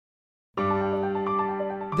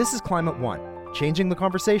This is Climate One, changing the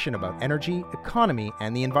conversation about energy, economy,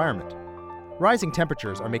 and the environment. Rising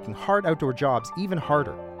temperatures are making hard outdoor jobs even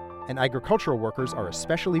harder, and agricultural workers are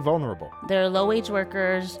especially vulnerable. There are low-wage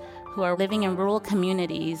workers who are living in rural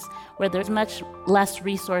communities where there's much less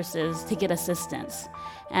resources to get assistance.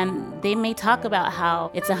 And they may talk about how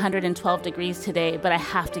it's 112 degrees today, but I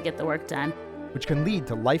have to get the work done. Which can lead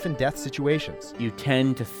to life and death situations. You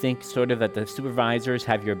tend to think sort of that the supervisors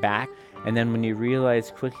have your back, and then when you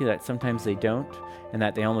realize quickly that sometimes they don't, and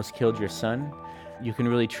that they almost killed your son, you can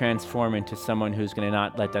really transform into someone who's going to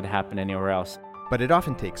not let that happen anywhere else. But it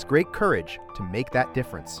often takes great courage to make that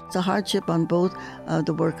difference. It's a hardship on both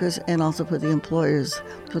the workers and also for the employers.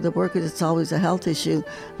 For the workers, it's always a health issue.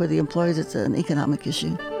 For the employers, it's an economic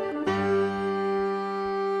issue.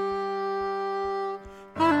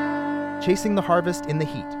 Chasing the harvest in the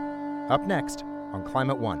heat. Up next on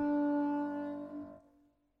Climate One.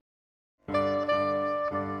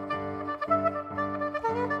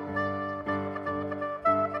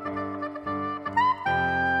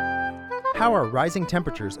 How are rising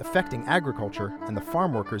temperatures affecting agriculture and the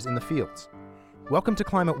farm workers in the fields? Welcome to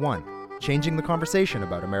Climate One, changing the conversation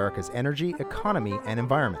about America's energy, economy, and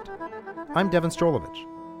environment. I'm Devin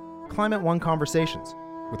Strolovich. Climate One conversations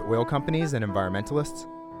with oil companies and environmentalists,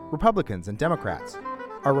 Republicans and Democrats,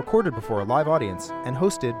 are recorded before a live audience and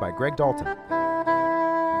hosted by Greg Dalton.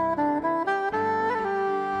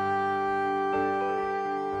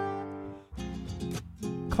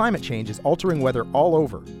 Climate change is altering weather all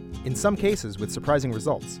over, in some cases with surprising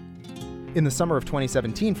results. In the summer of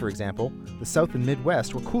 2017, for example, the South and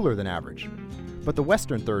Midwest were cooler than average. But the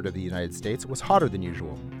western third of the United States was hotter than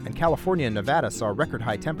usual, and California and Nevada saw record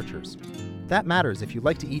high temperatures. That matters if you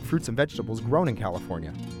like to eat fruits and vegetables grown in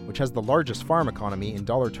California, which has the largest farm economy in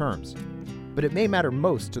dollar terms. But it may matter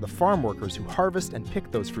most to the farm workers who harvest and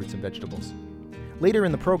pick those fruits and vegetables. Later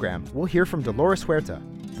in the program, we'll hear from Dolores Huerta,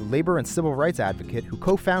 the labor and civil rights advocate who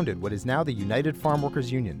co-founded what is now the United Farm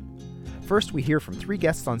Workers Union. First, we hear from three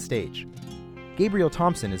guests on stage. Gabriel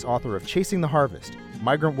Thompson is author of Chasing the Harvest,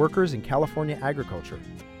 Migrant Workers in California Agriculture.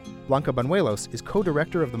 Blanca Banuelos is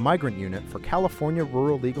co-director of the Migrant Unit for California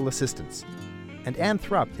Rural Legal Assistance. And Ann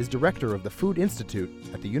Thrupp is director of the Food Institute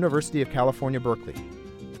at the University of California, Berkeley.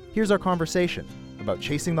 Here's our conversation about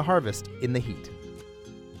chasing the harvest in the heat.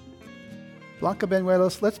 Blanca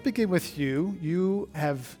Banuelos, let's begin with you. You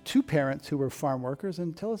have two parents who were farm workers,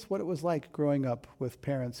 and tell us what it was like growing up with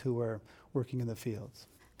parents who were working in the fields.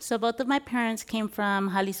 So both of my parents came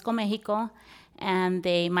from Jalisco, Mexico, and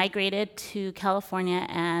they migrated to California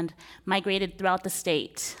and migrated throughout the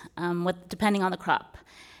state, depending on the crop.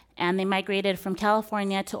 And they migrated from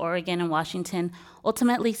California to Oregon and Washington,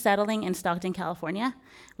 ultimately settling in Stockton, California,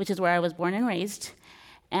 which is where I was born and raised.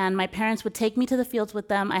 And my parents would take me to the fields with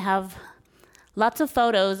them. I have lots of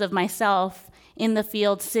photos of myself in the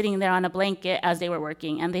field sitting there on a blanket as they were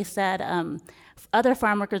working. And they said other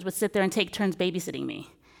farm workers would sit there and take turns babysitting me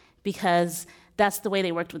because that's the way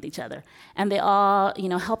they worked with each other. And they all,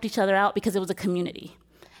 helped each other out because it was a community.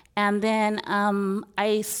 And then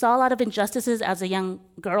I saw a lot of injustices as a young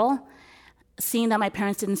girl, seeing that my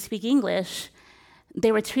parents didn't speak English.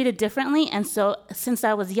 They were treated differently, and so since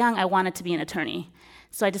I was young, I wanted to be an attorney.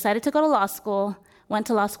 So I decided to go to law school, went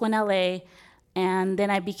to law school in LA, and then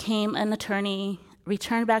I became an attorney,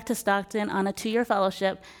 returned back to Stockton on a 2-year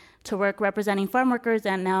fellowship to work representing farm workers,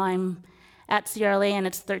 and now I'm at CRLA, and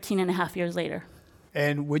it's 13 and a half years later.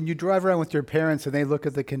 And when you drive around with your parents and they look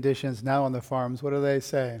at the conditions now on the farms, what do they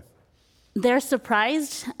say? They're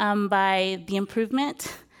surprised by the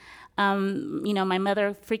improvement. My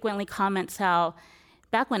mother frequently comments how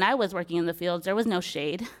back when I was working in the fields, there was no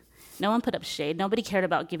shade. No one put up shade. Nobody cared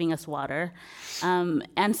about giving us water.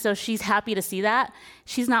 And so she's happy to see that.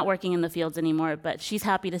 She's not working in the fields anymore, but she's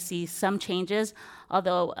happy to see some changes,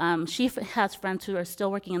 although she has friends who are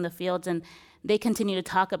still working in the fields, and they continue to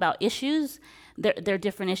talk about issues. They're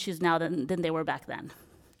different issues now than they were back then.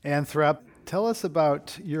 Ann Thrupp, tell us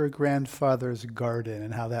about your grandfather's garden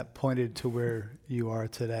and how that pointed to where you are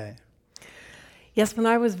today. Yes, when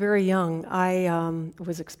I was very young, I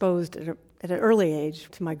was exposed at an early age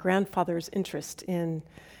to my grandfather's interest in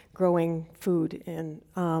growing food. And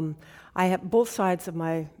I have both sides of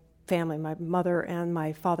my family, my mother and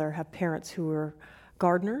my father, have parents who were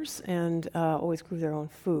gardeners and always grew their own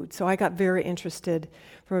food. So I got very interested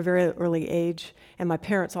from a very early age, and my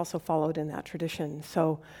parents also followed in that tradition.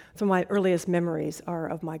 So some of my earliest memories are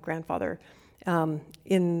of my grandfather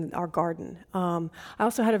in our garden. I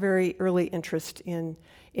also had a very early interest in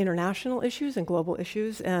international issues and global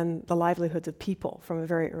issues and the livelihoods of people from a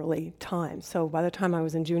very early time. So by the time I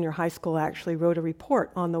was in junior high school, I actually wrote a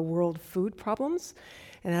report on the world food problems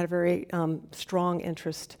and had a very strong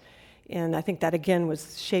interest in, I think that again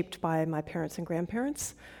was shaped by my parents and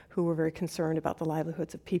grandparents who were very concerned about the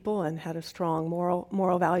livelihoods of people and had a strong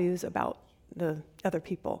moral values about the other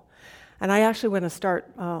people. And I actually want to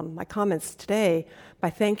start my comments today by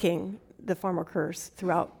thanking the farm workers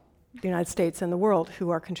throughout the United States and the world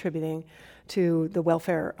who are contributing to the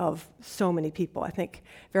welfare of so many people. I think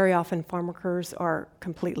very often farm workers are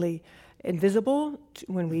completely invisible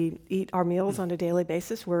when we eat our meals on a daily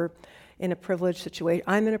basis. We're in a privileged situation.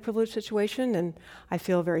 I'm in a privileged situation, and I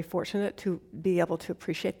feel very fortunate to be able to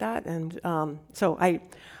appreciate that. And so I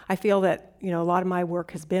feel that a lot of my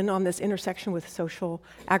work has been on this intersection with social,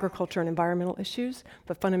 agriculture, and environmental issues,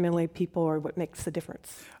 but fundamentally people are what makes the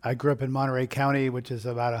difference. I grew up in Monterey County, which is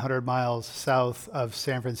about 100 miles south of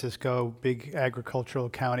San Francisco, big agricultural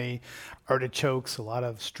county. Artichokes, a lot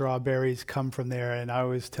of strawberries come from there, and I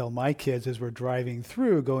always tell my kids as we're driving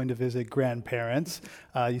through, going to visit grandparents,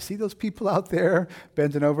 you see those people out there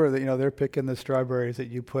bending over, that they're picking the strawberries that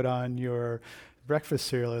you put on your breakfast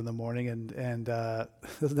cereal in the morning, and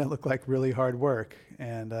doesn't that look like really hard work?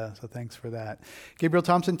 And so thanks for that. Gabriel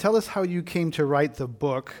Thompson, tell us how you came to write the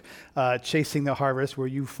book, Chasing the Harvest, where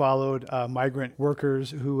you followed migrant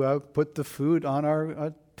workers who put the food on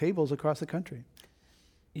our tables across the country.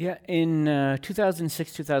 Yeah, in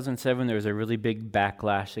 2006, 2007, there was a really big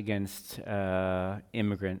backlash against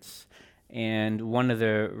immigrants. And one of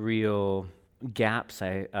the real gaps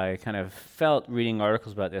I kind of felt reading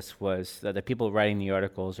articles about this was that the people writing the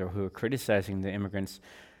articles or who were criticizing the immigrants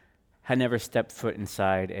had never stepped foot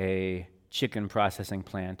inside a chicken processing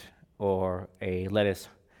plant or a lettuce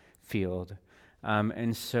field.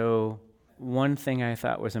 And so one thing I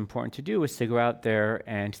thought was important to do was to go out there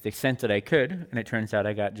and, to the extent that I could, and it turns out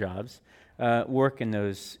I got jobs, work in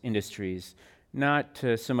those industries, not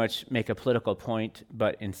to so much make a political point,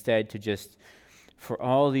 but instead to just, for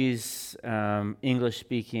all these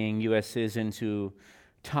English-speaking U.S. citizens who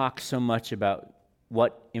talk so much about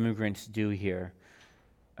what immigrants do here,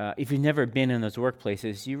 if you've never been in those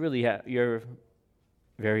workplaces, you're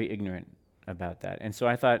very ignorant about that. And so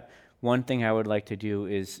I thought one thing I would like to do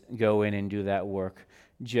is go in and do that work,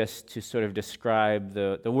 just to sort of describe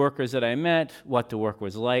the workers that I met, what the work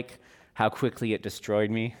was like, how quickly it destroyed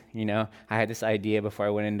me. I had this idea before I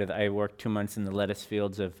went into I worked 2 months in the lettuce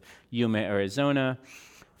fields of Yuma, Arizona.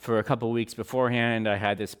 For a couple of weeks beforehand, I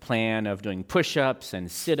had this plan of doing push-ups and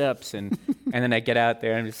sit-ups, and then I get out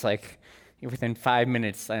there and I'm just like, within 5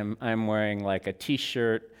 minutes, I'm wearing like a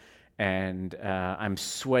t-shirt, and I'm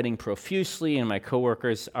sweating profusely, and my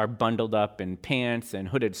coworkers are bundled up in pants and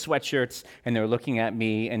hooded sweatshirts, and they're looking at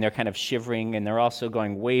me, and they're kind of shivering, and they're also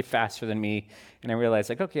going way faster than me. And I realized,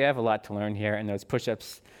 okay, I have a lot to learn here, and those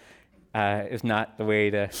push-ups is not the way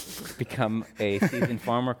to become a seasoned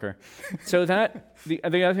farm worker. So the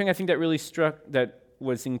other thing I think that really that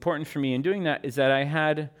was important for me in doing that is that I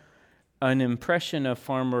had an impression of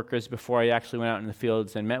farm workers before I actually went out in the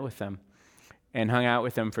fields and met with them and hung out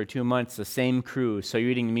with them for 2 months, the same crew. So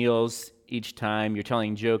you're eating meals each time, you're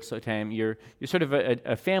telling jokes all the time, you're sort of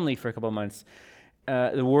a family for a couple of months.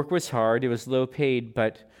 The work was hard, it was low paid,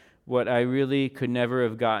 but what I really could never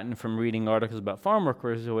have gotten from reading articles about farm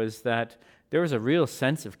workers was that there was a real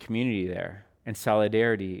sense of community there and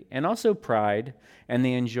solidarity and also pride, and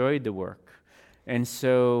they enjoyed the work. And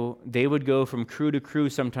so they would go from crew to crew.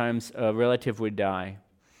 Sometimes a relative would die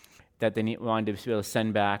that they wanted to be able to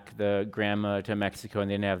send back the grandma to Mexico, and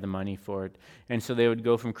they didn't have the money for it. And so they would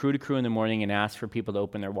go from crew to crew in the morning and ask for people to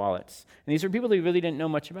open their wallets. And these were people they really didn't know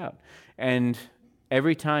much about. And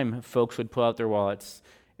every time, folks would pull out their wallets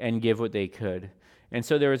and give what they could. And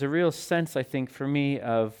so there was a real sense, I think, for me,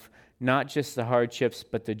 of not just the hardships,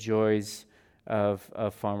 but the joys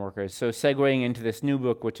of farm workers. So segueing into this new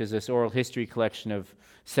book, which is this oral history collection of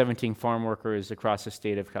 17 farm workers across the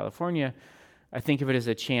state of California, I think of it as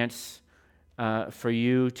a chance for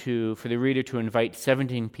the reader to invite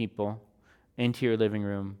 17 people into your living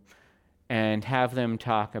room and have them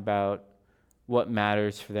talk about what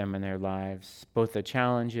matters for them in their lives, both the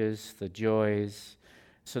challenges, the joys,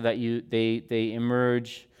 so that they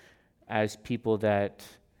emerge as people that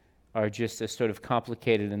are just as sort of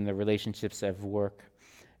complicated in the relationships of work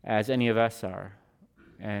as any of us are.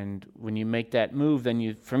 And when you make that move,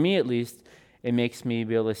 then for me at least, it makes me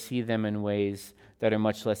be able to see them in ways that are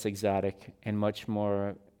much less exotic and much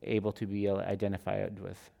more able to be identified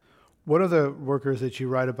with. One of the workers that you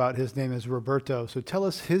write about, his name is Roberto. So tell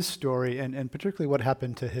us his story and particularly what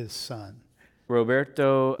happened to his son.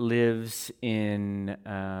 Roberto lives in,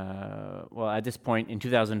 at this point in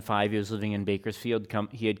 2005, he was living in Bakersfield.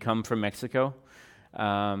 He had come from Mexico.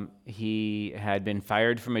 He had been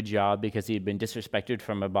fired from a job because he had been disrespected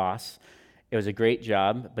from a boss. It was a great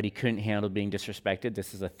job, but he couldn't handle being disrespected.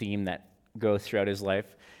 This is a theme that goes throughout his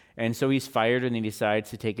life. And so he's fired, and he decides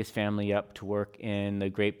to take his family up to work in the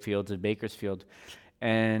grape fields of Bakersfield.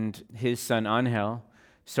 And his son, Angel,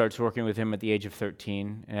 starts working with him at the age of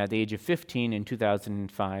 13. And at the age of 15, in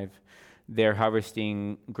 2005, they're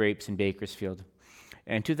harvesting grapes in Bakersfield.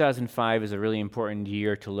 And 2005 is a really important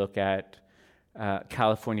year to look at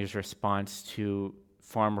California's response to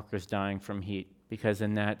farm workers dying from heat, because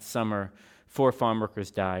in that summer, 4 farm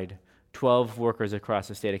workers died. 12 workers across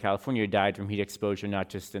the state of California died from heat exposure, not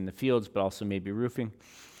just in the fields, but also maybe roofing.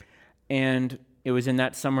 And it was in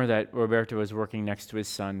that summer that Roberto was working next to his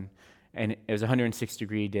son, and it was a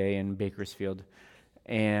 106-degree day in Bakersfield.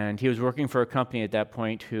 And he was working for a company at that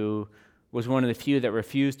point who was one of the few that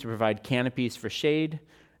refused to provide canopies for shade.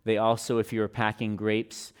 They also, if you were packing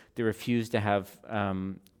grapes, they refused to have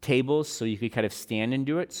tables so you could kind of stand and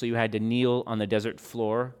do it. So you had to kneel on the desert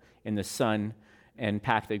floor in the sun and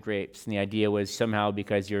pack the grapes. And the idea was somehow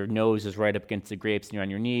because your nose is right up against the grapes and you're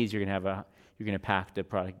on your knees, you're going to pack the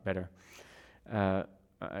product better.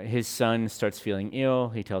 His son starts feeling ill.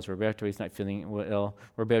 He tells Roberto he's not feeling ill.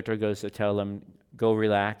 Roberto goes to tell him, go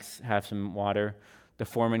relax, have some water. The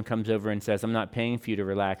foreman comes over and says, I'm not paying for you to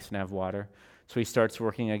relax and have water. So he starts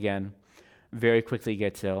working again, very quickly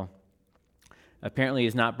gets ill. Apparently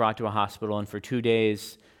he's not brought to a hospital, and for 2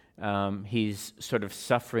 days, he's sort of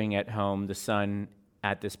suffering at home, the son,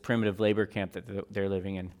 at this primitive labor camp that they're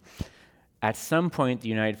living in. At some point, the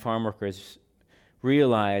United Farm Workers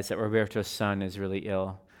realize that Roberto's son is really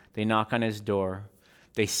ill. They knock on his door.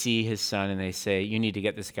 They see his son, and they say, you need to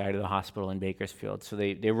get this guy to the hospital in Bakersfield. So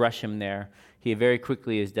they rush him there. He very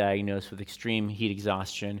quickly is diagnosed with extreme heat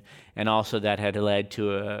exhaustion, and also that had led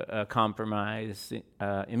to a compromised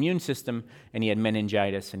immune system, and he had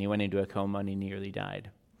meningitis, and he went into a coma, and he nearly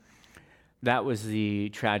died. That was the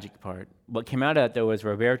tragic part. What came out of that, though, was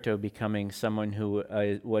Roberto becoming someone who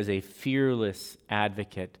was a fearless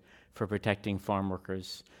advocate for protecting farm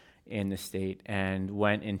workers in the state, and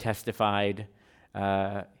went and testified.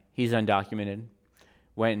 He's undocumented.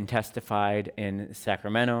 Went and testified in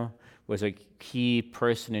Sacramento, was a key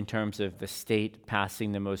person in terms of the state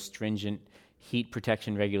passing the most stringent heat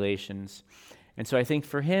protection regulations. And so I think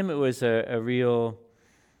for him it was a real,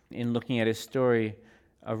 in looking at his story,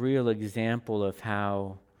 a real example of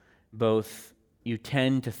how both you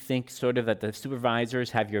tend to think sort of that the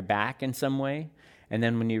supervisors have your back in some way, and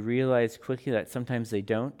then when you realize quickly that sometimes they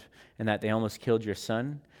don't, and that they almost killed your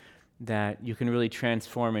son, that you can really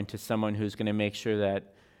transform into someone who's going to make sure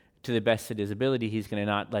that, to the best of his ability, he's going to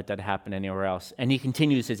not let that happen anywhere else. And he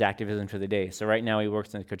continues his activism for the day. So right now he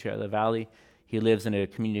works in the Coachella Valley. He lives in a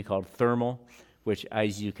community called Thermal, which,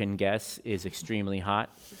 as you can guess, is extremely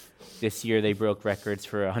hot. This year they broke records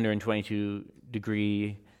for a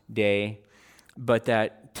 122-degree day, but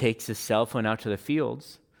that takes his cell phone out to the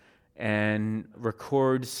fields and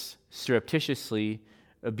records surreptitiously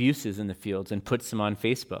abuses in the fields and puts them on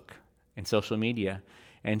Facebook and social media.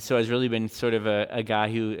 And so has really been sort of a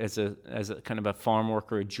guy who, as a kind of a farm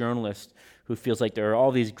worker, a journalist, who feels like there are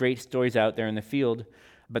all these great stories out there in the field,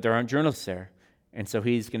 but there aren't journalists there. And so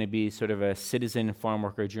he's going to be sort of a citizen farm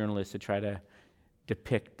worker journalist to try to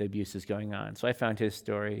depict the abuses going on. So I found his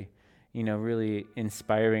story, really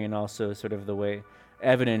inspiring, and also sort of the way,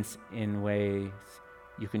 evidence in ways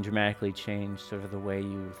you can dramatically change sort of the way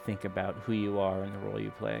you think about who you are and the role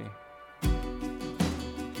you play.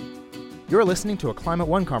 You're listening to a Climate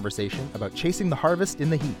One conversation about chasing the harvest in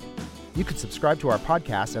the heat. You can subscribe to our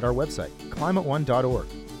podcast at our website, climateone.org.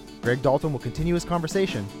 Greg Dalton will continue his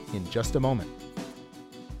conversation in just a moment.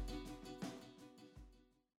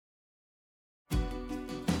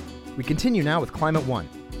 We continue now with Climate One.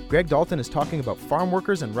 Greg Dalton is talking about farm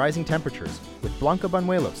workers and rising temperatures with Blanca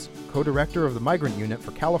Banuelos, co-director of the Migrant Unit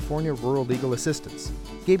for California Rural Legal Assistance,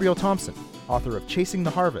 Gabriel Thompson, author of Chasing the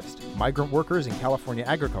Harvest, Migrant Workers in California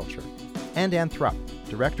Agriculture, and Ann Thrupp,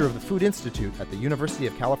 director of the Food Institute at the University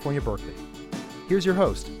of California, Berkeley. Here's your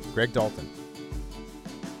host, Greg Dalton.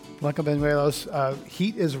 Blanca Banuelos,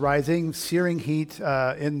 heat is rising, searing heat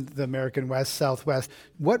in the American West, Southwest.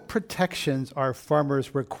 What protections are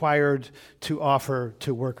farmers required to offer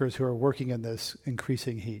to workers who are working in this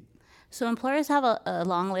increasing heat? So employers have a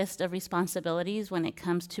long list of responsibilities when it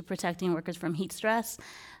comes to protecting workers from heat stress.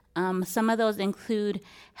 Some of those include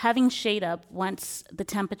having shade up once the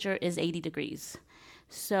temperature is 80 degrees.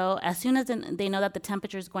 So as soon as they know that the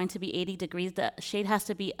temperature is going to be 80 degrees, the shade has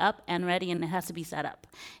to be up and ready, and it has to be set up.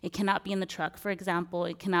 It cannot be in the truck, for example.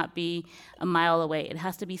 It cannot be a mile away. It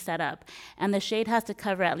has to be set up. And the shade has to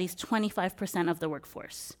cover at least 25% of the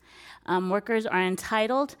workforce. Workers are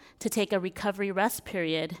entitled to take a recovery rest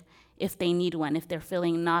period if they need one, if they're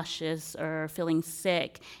feeling nauseous or feeling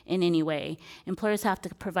sick in any way. Employers have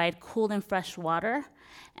to provide cool and fresh water,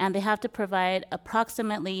 and they have to provide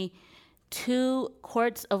approximately 2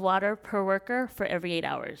 quarts of water per worker for every 8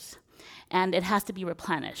 hours, and it has to be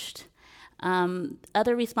replenished.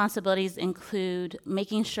 Other responsibilities include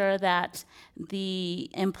making sure that the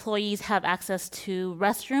employees have access to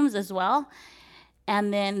restrooms as well.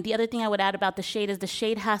 And then the other thing I would add about the shade is the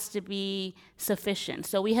shade has to be sufficient.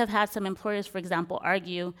 So we have had some employers, for example,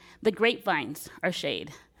 argue the grapevines are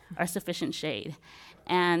sufficient shade,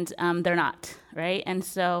 and they're not, right? And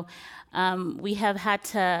so we have had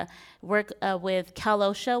to work with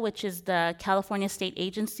Cal-OSHA, which is the California State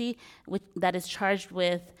Agency that is charged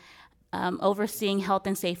with overseeing health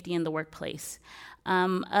and safety in the workplace.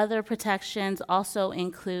 Other protections also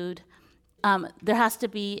include there has to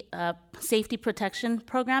be a safety protection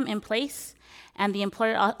program in place, and the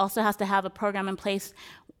employer also has to have a program in place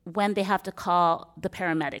when they have to call the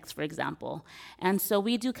paramedics, for example. And so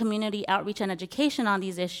we do community outreach and education on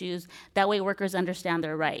these issues. That way workers understand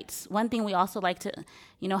their rights. One thing we also like to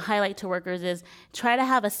highlight to workers is try to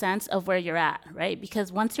have a sense of where you're at, right?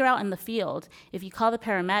 Because once you're out in the field, if you call the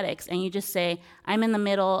paramedics and you just say, I'm in the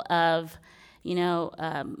middle of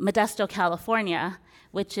Modesto, California,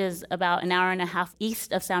 which is about an hour and a half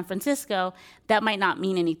east of San Francisco, that might not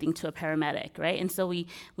mean anything to a paramedic, right? And so we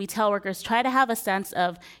tell workers, try to have a sense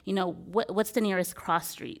of, what's the nearest cross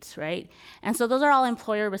streets, right? And so those are all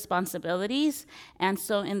employer responsibilities. And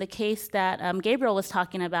so in the case that Gabriel was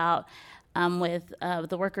talking about with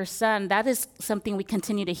the worker's son, that is something we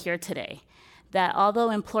continue to hear today. That although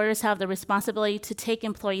employers have the responsibility to take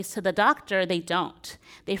employees to the doctor, they don't.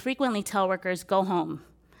 They frequently tell workers, go home.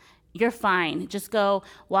 You're fine. Just go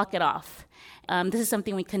walk it off. This is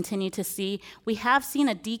something we continue to see. We have seen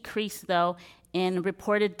a decrease, though, in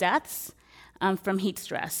reported deaths from heat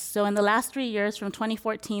stress. So in the last 3 years, from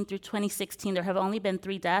 2014 through 2016, there have only been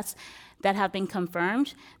 3 deaths that have been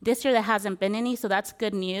confirmed. This year, there hasn't been any, so that's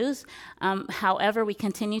good news. However, we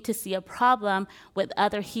continue to see a problem with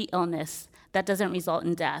other heat illness that doesn't result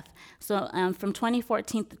in death. So from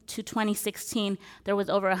 2014 to 2016, there was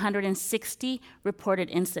over 160 reported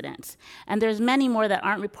incidents. And there's many more that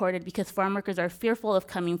aren't reported because farm workers are fearful of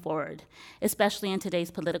coming forward, especially in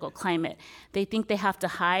today's political climate. They think they have to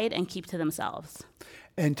hide and keep to themselves.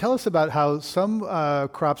 And tell us about how some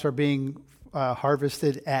crops are being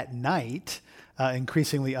harvested at night,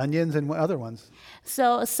 increasingly onions and other ones.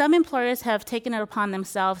 So some employers have taken it upon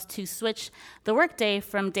themselves to switch the workday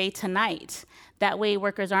from day to night. That way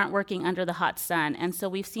workers aren't working under the hot sun. And so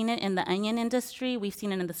we've seen it in the onion industry, we've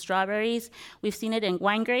seen it in the strawberries, we've seen it in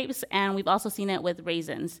wine grapes, and we've also seen it with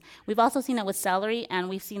raisins. We've also seen it with celery, and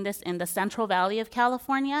we've seen this in the Central Valley of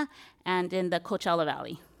California and in the Coachella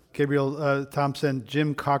Valley. Gabriel Thompson,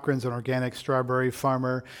 Jim Cochran's an organic strawberry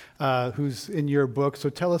farmer who's in your book. So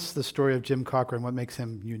tell us the story of Jim Cochran, what makes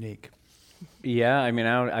him unique. Yeah, I mean,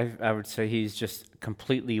 I would say he's just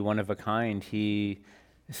completely one of a kind. He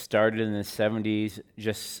started in the 70s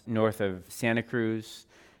just north of Santa Cruz.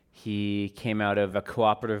 He came out of a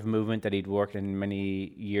cooperative movement that he'd worked in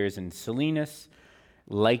many years in Salinas,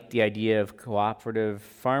 liked the idea of cooperative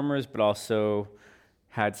farmers, but also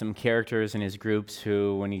had some characters in his groups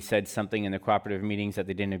who, when he said something in the cooperative meetings that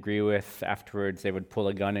they didn't agree with, afterwards they would pull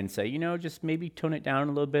a gun and say, just maybe tone it down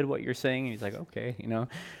a little bit, what you're saying. And he's like, okay,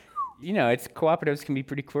 it's cooperatives can be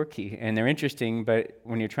pretty quirky and they're interesting, but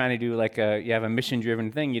when you're trying to do you have a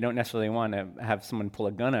mission-driven thing, you don't necessarily want to have someone pull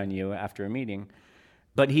a gun on you after a meeting.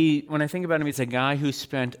 But when I think about him, he's a guy who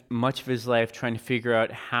spent much of his life trying to figure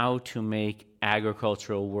out how to make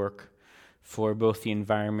agricultural work for both the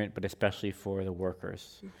environment, but especially for the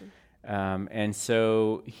workers. Mm-hmm. And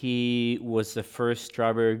so he was the first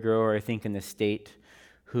strawberry grower, I think, in the state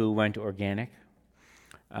who went organic.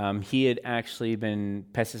 He had actually been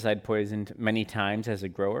pesticide poisoned many times as a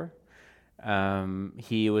grower.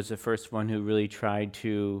 He was the first one who really tried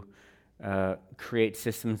to create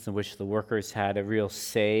systems in which the workers had a real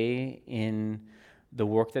say in the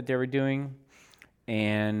work that they were doing,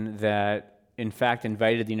 and that in fact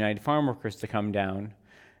invited the United Farm Workers to come down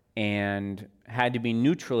and had to be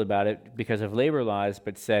neutral about it because of labor laws,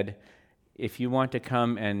 but said, if you want to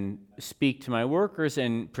come and speak to my workers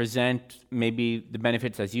and present maybe the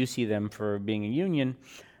benefits as you see them for being a union,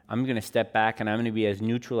 I'm going to step back and I'm going to be as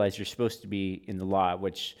neutral as you're supposed to be in the law,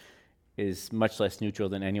 which is much less neutral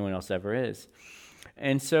than anyone else ever is.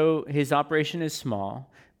 And so his operation is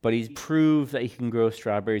small, but he's proved that he can grow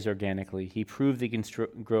strawberries organically. He proved he can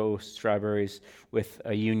grow strawberries with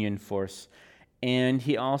a union force. And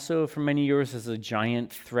he also, for many years, was a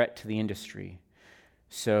giant threat to the industry.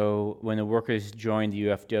 So when the workers joined the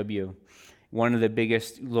UFW, one of the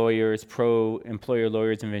biggest lawyers, pro-employer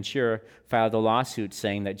lawyers in Ventura, filed a lawsuit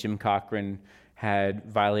saying that Jim Cochran had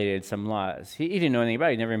violated some laws. He didn't know anything about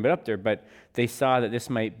it. He'd never even been up there, but they saw that this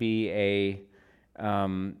might be a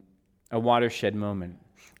watershed moment.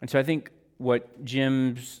 And so I think what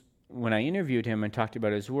Jim's, when I interviewed him and talked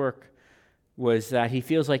about his work, was that he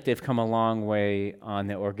feels like they've come a long way on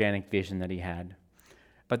the organic vision that he had.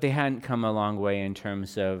 But they hadn't come a long way in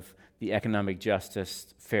terms of the economic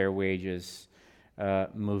justice, fair wages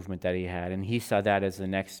movement that he had. And he saw that as the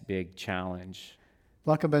next big challenge.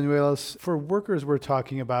 Blanca Banuelos, for workers we're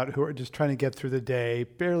talking about who are just trying to get through the day,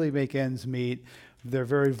 barely make ends meet, they're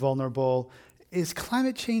very vulnerable. Is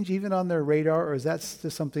climate change even on their radar, or is that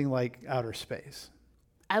just something like outer space?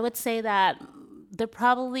 I would say that they're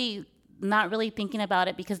probably not really thinking about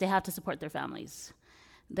it because they have to support their families.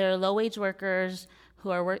 They're low-wage workers who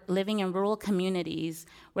are living in rural communities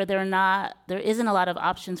where there isn't a lot of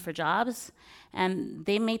options for jobs, and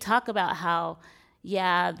they may talk about how,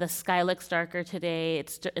 yeah, the sky looks darker today,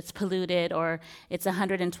 it's polluted, or it's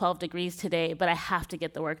 112 degrees today, but I have to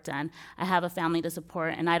get the work done. I have a family to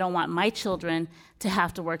support, and I don't want my children to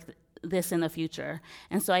have to work this in the future.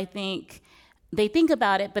 And so I think they think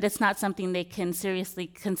about it, but it's not something they can seriously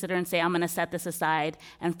consider and say, I'm going to set this aside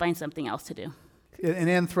and find something else to do. In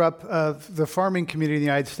Anthrop, the farming community in the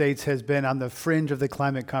United States has been on the fringe of the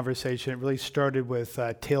climate conversation. It really started with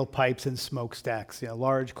tailpipes and smokestacks,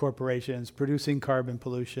 large corporations producing carbon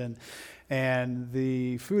pollution. And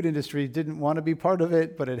the food industry didn't want to be part of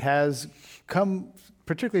it, but it has come,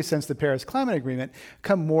 particularly since the Paris Climate Agreement,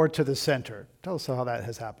 come more to the center. Tell us how that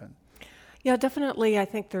has happened. Yeah, definitely. I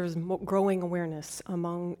think there's growing awareness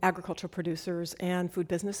among agricultural producers and food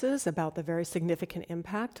businesses about the very significant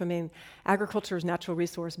impact. I mean, agriculture is natural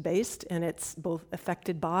resource based, and it's both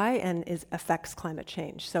affected by and affects climate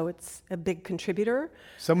change. So it's a big contributor.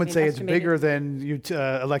 Some would say it's bigger than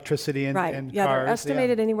electricity and, right. and yeah, cars. They're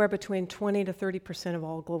estimated anywhere between 20 to 30% of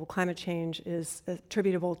all global climate change is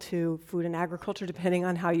attributable to food and agriculture, depending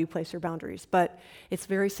on how you place your boundaries. But it's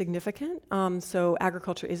very significant. So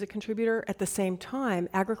agriculture is a contributor. At the same time,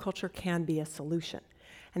 agriculture can be a solution.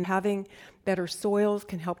 And having better soils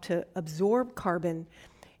can help to absorb carbon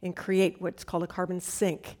and create what's called a carbon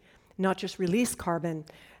sink, not just release carbon.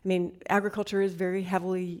 I mean, agriculture is very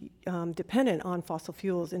heavily dependent on fossil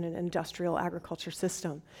fuels in an industrial agriculture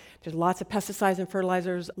system. There's lots of pesticides and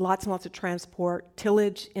fertilizers, lots and lots of transport,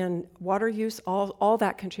 tillage, and water use. All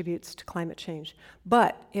that contributes to climate change.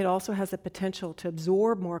 But it also has the potential to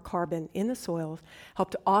absorb more carbon in the soils, help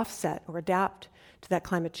to offset or adapt to that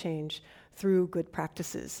climate change through good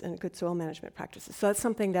practices and good soil management practices. So that's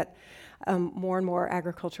something that more and more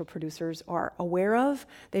agricultural producers are aware of.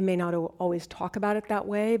 They may not always talk about it that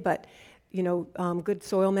way, but good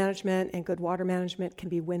soil management and good water management can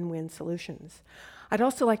be win-win solutions. I'd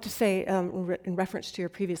also like to say, in reference to your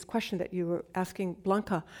previous question that you were asking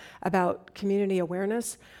Blanca about community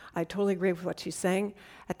awareness, I totally agree with what she's saying.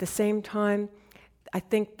 At the same time, I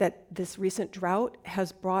think that this recent drought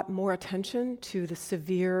has brought more attention to the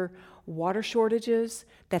severe water shortages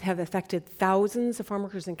that have affected thousands of farm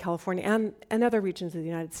workers in California and other regions of the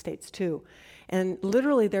United States too. And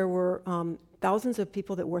literally there were thousands of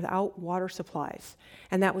people that were without water supplies.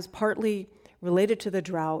 And that was partly related to the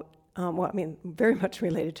drought, very much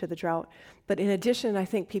related to the drought. But in addition, I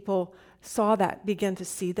think people began to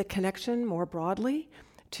see the connection more broadly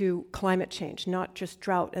to climate change, not just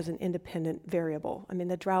drought as an independent variable. I mean,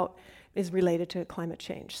 the drought is related to climate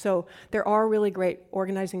change. So there are really great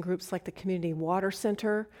organizing groups like the Community Water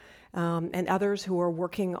Center and others who are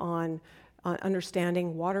working on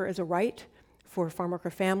understanding water as a right for farm worker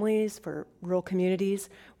families, for rural communities,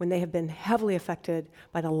 when they have been heavily affected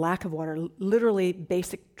by the lack of water. Literally,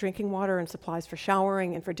 basic drinking water and supplies for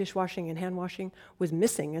showering and for dishwashing and hand washing was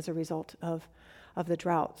missing as a result of the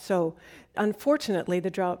drought. So unfortunately,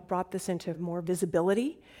 the drought brought this into more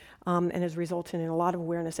visibility and has resulted in a lot of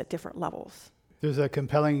awareness at different levels. There's a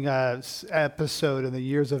compelling episode in The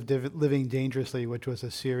Years of Living Dangerously, which was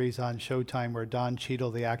a series on Showtime where Don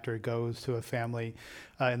Cheadle, the actor, goes to a family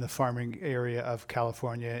in the farming area of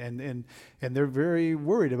California, and they're very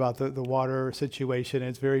worried about the water situation.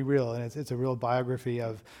 It's very real, and it's a real biography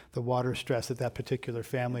of the water stress that particular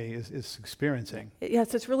family is experiencing.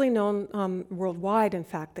 Yes, it's really known worldwide, in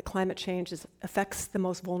fact, that climate change affects the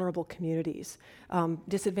most vulnerable communities.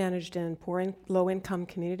 Disadvantaged and poor and low-income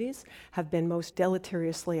communities have been most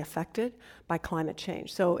deleteriously affected by climate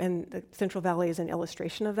change. So, and the Central Valley is an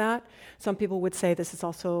illustration of that. Some people would say this is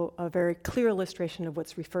also a very clear illustration of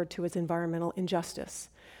what's referred to as environmental injustice.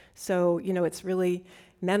 So, it's really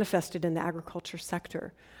manifested in the agriculture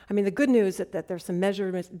sector. I mean, the good news is that there's some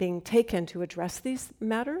measures being taken to address these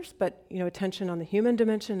matters, but, attention on the human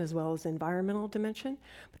dimension as well as the environmental dimension.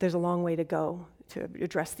 But there's a long way to go to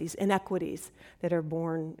address these inequities that are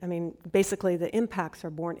born. I mean, basically the impacts are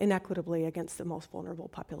born inequitably against the most vulnerable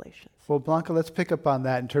populations. Well, Blanca, let's pick up on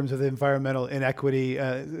that in terms of the environmental inequity.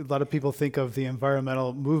 A lot of people think of the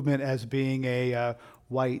environmental movement as being a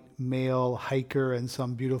white male hiker in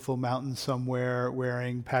some beautiful mountain somewhere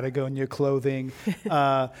wearing Patagonia clothing.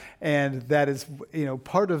 And that is,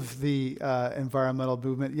 part of the environmental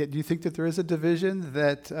movement. Yet do you think that there is a division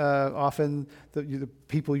that often the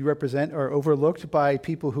people you represent are overlooked by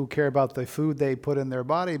people who care about the food they put in their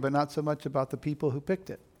body, but not so much about the people who picked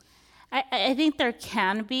it? I think there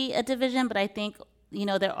can be a division, but I think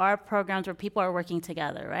there are programs where people are working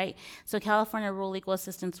together, right? So California Rural Legal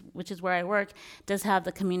Assistance, which is where I work, does have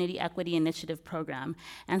the Community Equity Initiative program.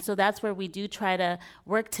 And so that's where we do try to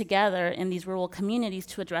work together in these rural communities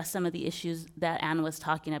to address some of the issues that Anne was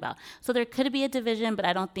talking about. So there could be a division, but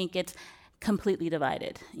I don't think it's completely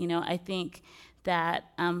divided. I think that,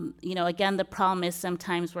 again, the problem is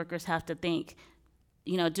sometimes workers have to think,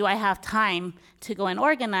 do I have time to go and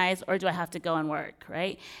organize, or do I have to go and work,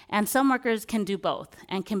 right? And some workers can do both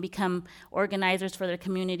and can become organizers for their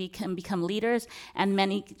community, can become leaders, and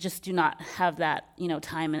many just do not have that,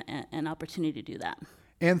 time and opportunity to do that.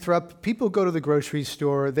 Anthrup, people go to the grocery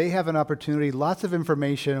store, they have an opportunity, lots of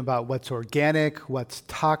information about what's organic, what's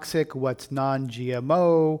toxic, what's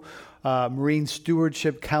non-GMO, Marine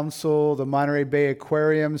Stewardship Council, the Monterey Bay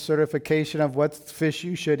Aquarium certification of what fish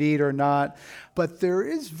you should eat or not. But there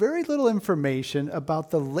is very little information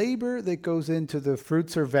about the labor that goes into the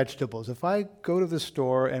fruits or vegetables. If I go to the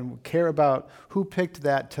store and care about who picked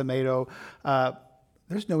that tomato,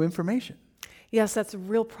 there's no information. Yes, that's a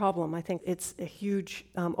real problem. I think it's a huge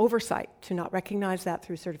oversight to not recognize that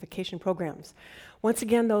through certification programs. Once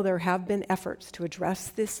again, though, there have been efforts to address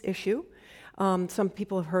this issue. Some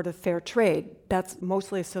people have heard of fair trade. That's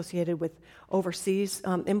mostly associated with overseas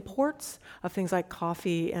imports of things like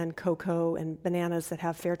coffee and cocoa and bananas that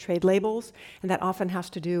have fair trade labels, and that often has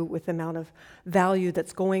to do with the amount of value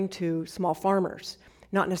that's going to small farmers,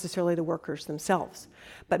 not necessarily the workers themselves.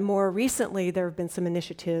 But more recently, there have been some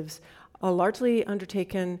initiatives largely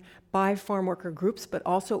undertaken by farm worker groups, but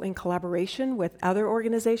also in collaboration with other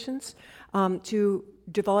organizations to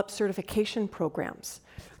develop certification programs.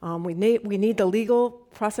 We need the legal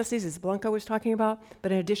processes, as Blanca was talking about,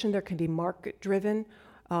 but in addition, there can be market-driven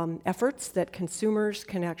efforts that consumers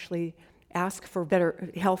can actually ask for better,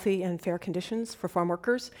 healthy, and fair conditions for farm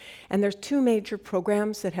workers. And there's two major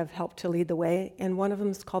programs that have helped to lead the way, and one of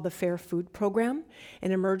them is called the Fair Food Program,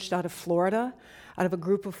 and emerged out of Florida, out of a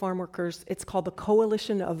group of farm workers. It's called the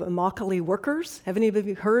Coalition of Immokalee Workers. Have any of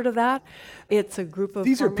you heard of that? It's a group of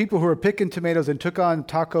These are people who are picking tomatoes and took on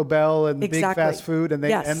Taco Bell and big fast food, and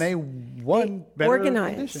they won better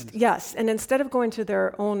organized conditions. Yes, and instead of going to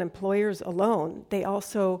their own employers alone, they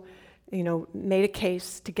also made a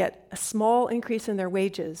case to get a small increase in their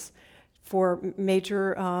wages for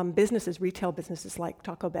major businesses, retail businesses like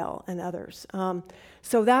Taco Bell and others.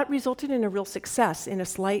 So that resulted in a real success, in a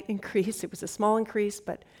slight increase. It was a small increase,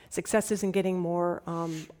 but successes in getting more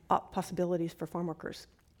possibilities for farm workers.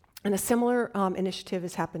 And a similar initiative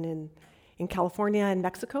has happened in California and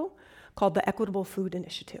Mexico called the Equitable Food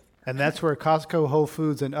Initiative. And that's where Costco, Whole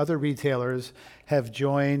Foods, and other retailers have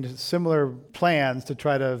joined similar plans to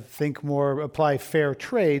try to think more, apply fair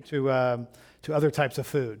trade to other types of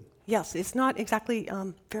food. Yes, it's not exactly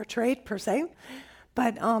fair trade per se,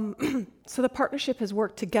 but so the partnership has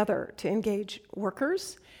worked together to engage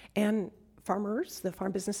workers and farmers, the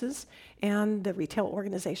farm businesses, and the retail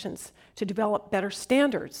organizations to develop better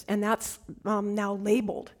standards. And that's now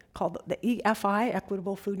labeled, called the EFI,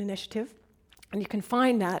 Equitable Food Initiative. And you can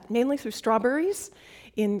find that mainly through strawberries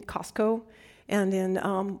in Costco and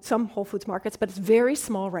in some Whole Foods markets, but it's very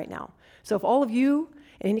small right now. So if all of you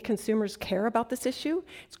and any consumers care about this issue,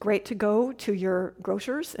 it's great to go to your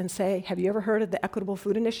grocers and say, have you ever heard of the Equitable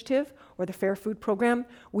Food Initiative or the Fair Food Program?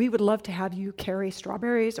 We would love to have you carry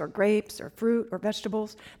strawberries or grapes or fruit or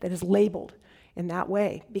vegetables that is labeled. in that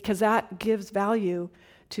way, because that gives value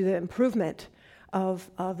to the improvement of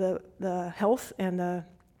the health and the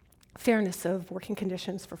fairness of working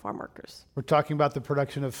conditions for farm workers. We're talking about the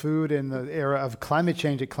production of food in the era of climate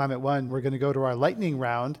change at Climate One. We're going to go to our lightning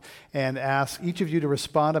round and ask each of you to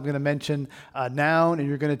respond. I'm going to mention a noun, and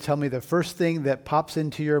you're going to tell me the first thing that pops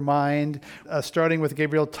into your mind, starting with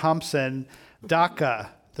Gabriel Thompson. DACA,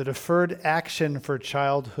 the Deferred Action for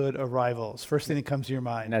Childhood Arrivals. First thing that comes to your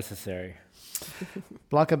mind. Necessary.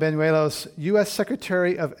 Blanca Banuelos, U.S.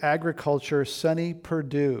 Secretary of Agriculture, Sonny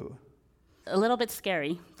Perdue. A little bit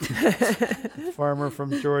scary. Farmer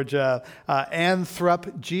from Georgia. Ann Thrupp,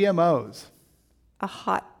 GMOs. A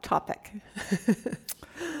hot topic.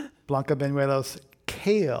 Blanca Banuelos,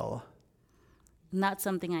 kale. Not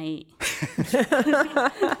something I eat. Is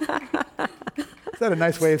that a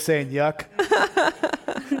nice way of saying yuck?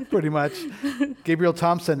 Pretty much. Gabriel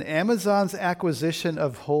Thompson, Amazon's acquisition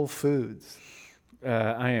of Whole Foods.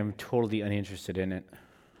 I am totally uninterested in it.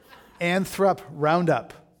 Ann Thrupp,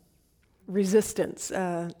 Roundup. Resistance,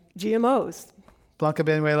 GMOs. Blanca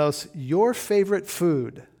Banuelos, your favorite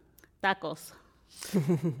food. Tacos.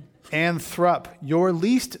 Ann Thrupp, your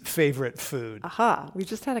least favorite food. Aha, we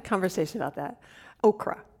just had a conversation about that.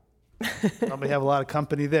 Okra. Probably have a lot of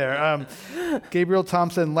company there. Gabriel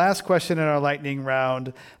Thompson, last question in our lightning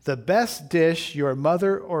round. The best dish your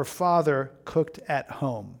mother or father cooked at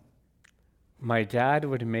home. My dad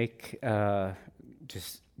would make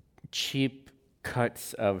just cheap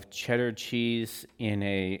cuts of cheddar cheese in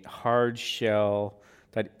a hard shell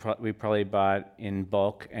that we probably bought in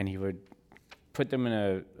bulk, and he would put them in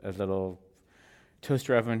a little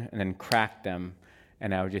toaster oven and then crack them,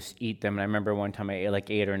 and I would just eat them. And I remember one time I ate like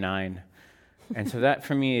 8 or 9. And so that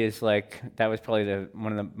for me is like, that was probably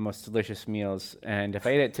one of the most delicious meals. And if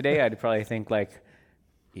I ate it today, I'd probably think like,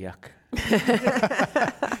 yuck.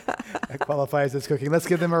 That qualifies as cooking. Let's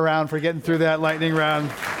give them a round for getting through that lightning round.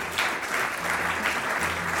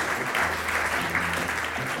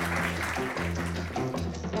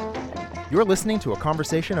 You're listening to a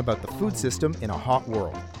conversation about the food system in a hot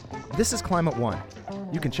world. This is Climate One.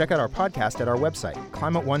 You can check out our podcast at our website,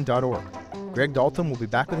 climateone.org. Greg Dalton will be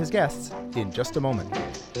back with his guests in just a moment.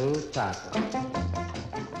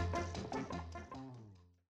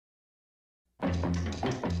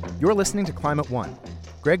 You're listening to Climate One.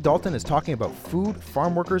 Greg Dalton is talking about food,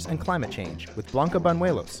 farm workers, and climate change with Blanca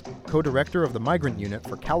Banuelos, co-director of the Migrant Unit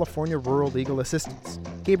for California Rural Legal Assistance,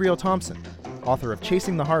 Gabriel Thompson, author of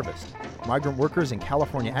Chasing the Harvest, Migrant Workers in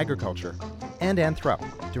California Agriculture, and Ann Thrupp,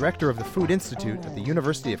 director of the Food Institute at the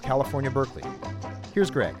University of California, Berkeley.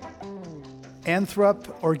 Here's Greg. Ann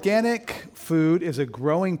Thrupp, organic food is a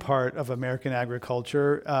growing part of American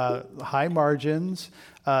agriculture. High margins,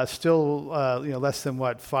 still less than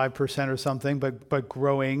 5% or something, but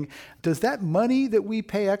growing. Does that money that we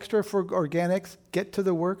pay extra for organics get to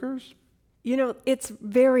the workers? You know, it's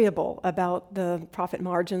variable about the profit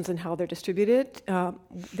margins and how they're distributed.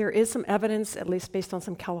 There is some evidence, at least based on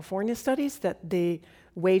some California studies, that the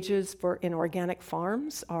wages in organic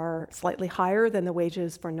farms are slightly higher than the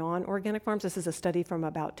wages for non-organic farms. This is a study from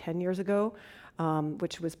about 10 years ago,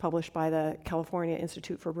 which was published by the California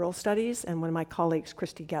Institute for Rural Studies, and one of my colleagues,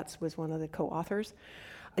 Christy Getz, was one of the co-authors.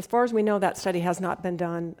 As far as we know, that study has not been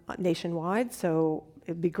done nationwide, so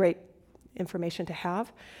it'd be great information to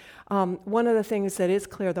have. One of the things that is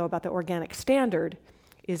clear, though, about the organic standard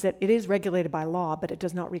is that it is regulated by law, but it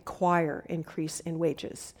does not require increase in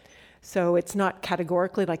wages. So it's not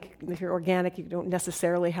categorically like if you're organic, you don't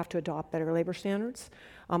necessarily have to adopt better labor standards.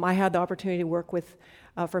 I had the opportunity to work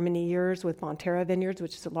for many years with Bonterra Vineyards,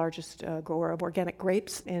 which is the largest grower of organic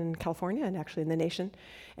grapes in California and actually in the nation.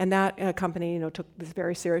 And that company, took this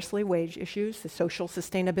very seriously. Wage issues, the social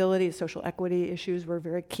sustainability, the social equity issues were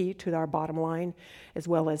very key to our bottom line, as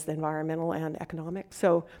well as the environmental and economic.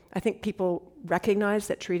 So I think people recognize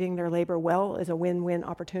that treating their labor well is a win-win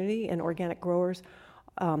opportunity, and organic growers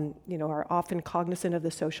are often cognizant of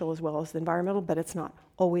the social as well as the environmental, but it's not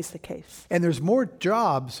always the case. And there's more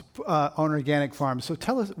jobs on organic farms. So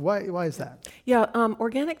tell us, why is that? Yeah,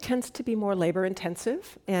 organic tends to be more labor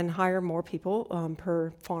intensive and hire more people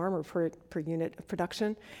per farm or per unit of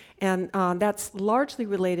production. And that's largely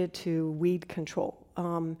related to weed control.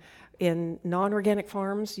 In non-organic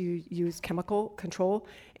farms, you use chemical control,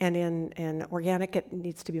 and in organic, it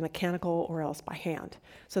needs to be mechanical or else by hand.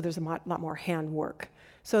 So there's a lot more hand work.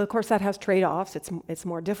 So of course that has trade-offs. It's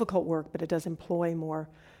more difficult work, but it does employ more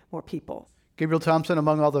people. Gabriel Thompson,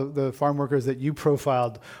 among all the farm workers that you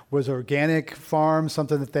profiled, was organic farm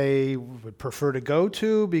something that they would prefer to go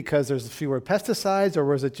to because there's fewer pesticides, or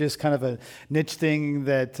was it just kind of a niche thing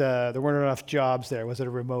that there weren't enough jobs there? Was it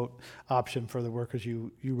a remote option for the workers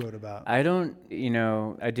you wrote about? I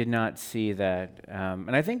did not see that.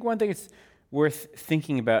 And I think one thing it's worth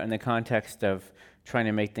thinking about in the context of trying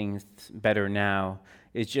to make things better now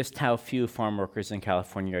is just how few farm workers in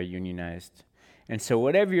California are unionized. And so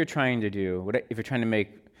whatever you're trying to do, if you're trying to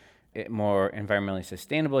make it more environmentally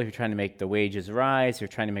sustainable, if you're trying to make the wages rise, you're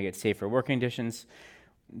trying to make it safer working conditions,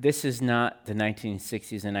 this is not the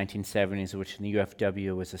 1960s and 1970s, which the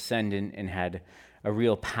UFW was ascendant and had a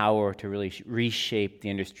real power to really reshape the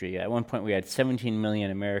industry. At one point, we had 17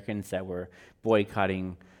 million Americans that were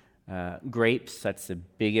boycotting grapes. That's the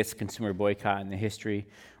biggest consumer boycott in the history.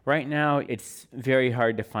 Right now, it's very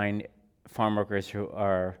hard to find farm workers who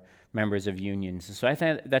are members of unions. And so I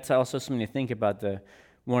think that's also something to think about.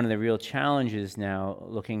 One of the real challenges now,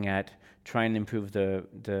 looking at trying to improve the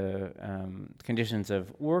conditions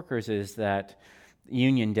of workers, is that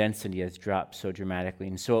union density has dropped so dramatically.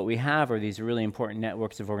 And so what we have are these really important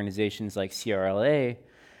networks of organizations like CRLA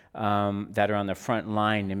that are on the front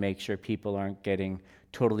line to make sure people aren't getting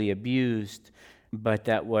totally abused, but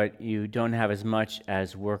that what you don't have as much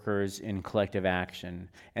as workers in collective action.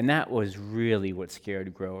 And that was really what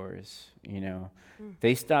scared growers,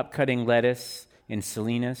 They stopped cutting lettuce in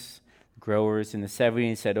Salinas. Growers in the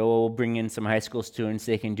 70s said, we'll bring in some high school students,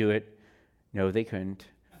 they can do it. No, they couldn't.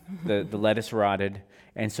 The lettuce rotted,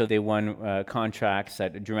 and so they won contracts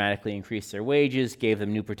that dramatically increased their wages, gave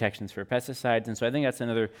them new protections for pesticides. And so I think that's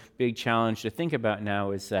another big challenge to think about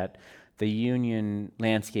now, is that the union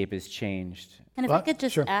landscape has changed. And if I could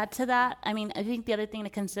just add to that, I think the other thing to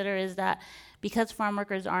consider is that because farm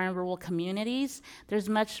workers are in rural communities, there's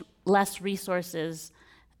much less resources,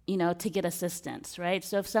 to get assistance, right?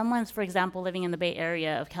 So if someone's, for example, living in the Bay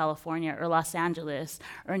Area of California or Los Angeles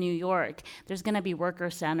or New York, there's going to be worker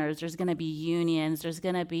centers, there's going to be unions, there's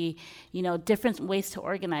going to be, different ways to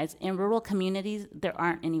organize. In rural communities, there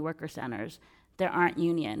aren't any worker centers. There aren't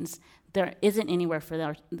unions. There isn't anywhere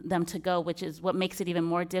for them to go, which is what makes it even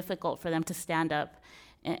more difficult for them to stand up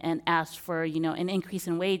and ask for, an increase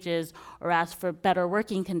in wages or ask for better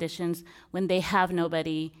working conditions when they have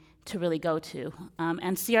nobody to really go to.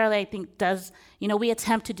 And CRLA, I think, does, we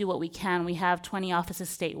attempt to do what we can. We have 20 offices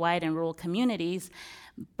statewide in rural communities,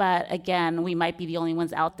 but again, we might be the only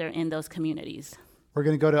ones out there in those communities. We're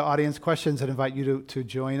going to go to audience questions and invite you to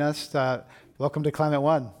join us. Welcome to Climate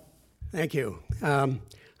One. Thank you.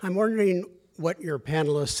 I'm wondering what your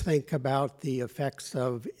panelists think about the effects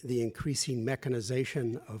of the increasing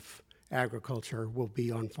mechanization of agriculture will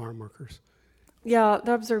be on farm workers. Yeah,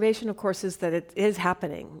 the observation, of course, is that it is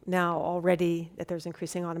happening now already, that there's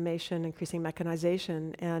increasing automation, increasing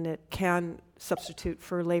mechanization, and it can substitute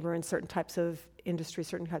for labor in certain types of industry,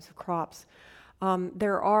 certain types of crops.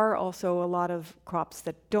 There are also a lot of crops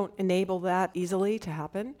that don't enable that easily to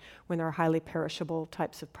happen when there are highly perishable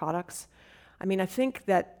types of products. I think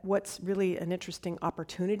that what's really an interesting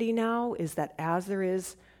opportunity now is that as there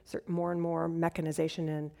is more and more mechanization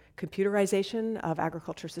and computerization of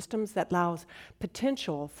agriculture systems, that allows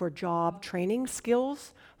potential for job training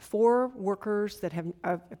skills for workers that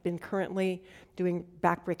have been currently doing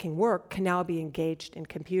backbreaking work can now be engaged in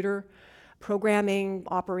computer programming,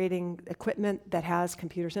 operating equipment that has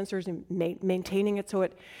computer sensors and maintaining it. So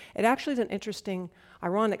it actually is an interesting,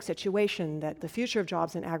 ironic situation that the future of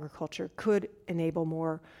jobs in agriculture could enable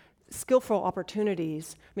more skillful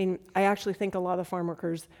opportunities. I actually think a lot of the farm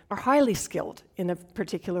workers are highly skilled in a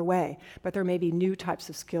particular way, but there may be new types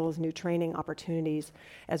of skills, new training opportunities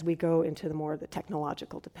as we go into the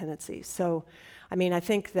technological dependencies. So, I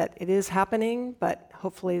think that it is happening, but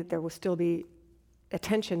hopefully there will still be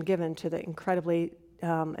attention given to the incredibly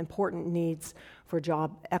important needs for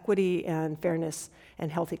job equity and fairness and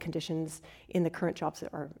healthy conditions in the current jobs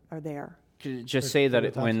that are there. Just say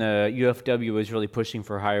that when the UFW was really pushing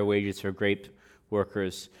for higher wages for grape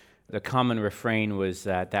workers, the common refrain was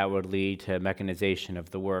that would lead to mechanization of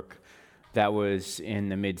the work. That was in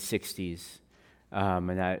the mid-'60s.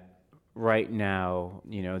 And that right now,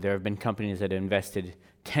 there have been companies that have invested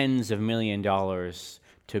tens of $millions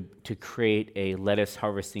to create a lettuce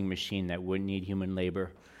harvesting machine that wouldn't need human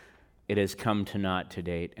labor. It has come to naught to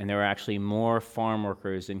date. And there are actually more farm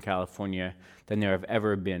workers in California than there have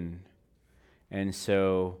ever been. And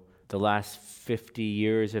so the last 50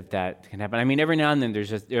 years of that can happen. I mean, every now and then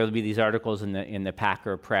there'll be these articles in the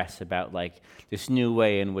Packer press about like this new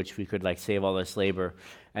way in which we could like save all this labor.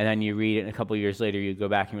 And then you read it, and a couple of years later, you go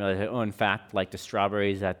back and realize that, oh, in fact, like the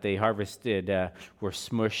strawberries that they harvested were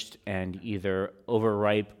smushed and either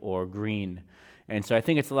overripe or green. And so I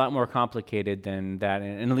think it's a lot more complicated than that.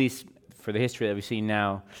 And at least for the history that we see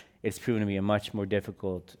now, it's proven to be a much more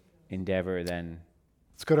difficult endeavor than.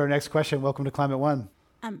 Let's go to our next question. Welcome to Climate One.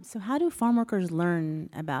 So how do farm workers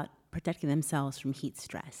learn about protecting themselves from heat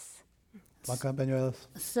stress? Blanca Bañuelos.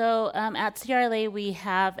 So at CRLA, we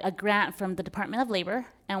have a grant from the Department of Labor,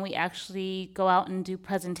 and we actually go out and do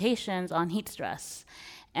presentations on heat stress.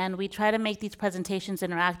 And we try to make these presentations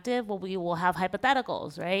interactive. Well, we will have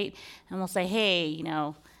hypotheticals, right? And we'll say, hey,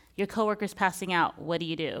 your coworker's passing out. What do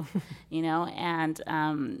you do?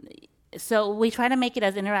 So we try to make it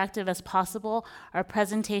as interactive as possible. Our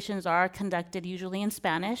presentations are conducted usually in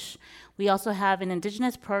Spanish. We also have an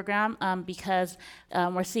indigenous program because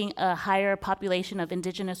we're seeing a higher population of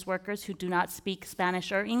indigenous workers who do not speak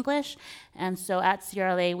Spanish or English. And so at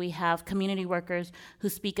CRLA, we have community workers who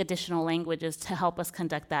speak additional languages to help us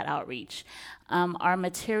conduct that outreach. Our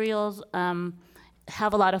materials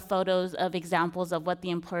have a lot of photos of examples of what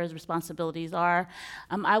the employer's responsibilities are.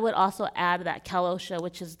 I would also add that Cal OSHA,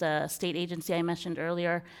 which is the state agency I mentioned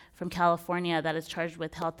earlier from California that is charged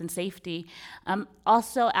with health and safety,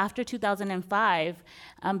 also after 2005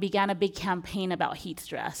 began a big campaign about heat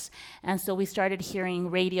stress. And so we started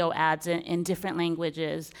hearing radio ads in different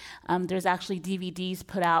languages. There's actually DVDs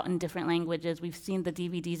put out in different languages. We've seen the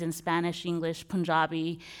DVDs in Spanish, English,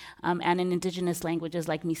 Punjabi, and in indigenous languages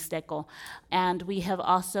like Mixteco. And we have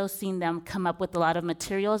also seen them come up with a lot of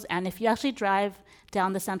materials. And if you actually drive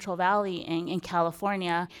down the Central Valley in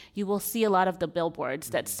California, you will see a lot of the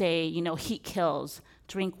billboards that say, heat kills,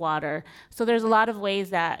 drink water. So there's a lot of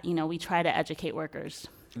ways that, we try to educate workers.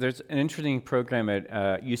 There's an interesting program at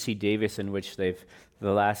UC Davis in which the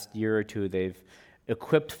last year or two, they've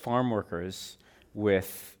equipped farm workers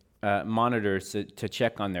with monitors to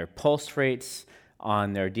check on their pulse rates,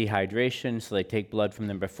 on their dehydration, so they take blood from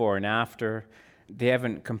them before and after. They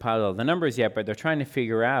haven't compiled all the numbers yet, but they're trying to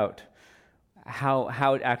figure out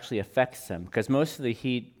how it actually affects them, because most of the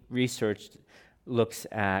heat research looks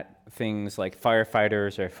at things like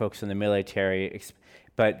firefighters or folks in the military,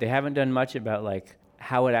 but they haven't done much about like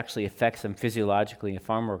how it actually affects them physiologically in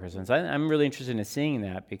farm workers. And so I'm really interested in seeing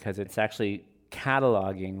that, because it's actually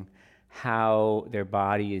cataloging how their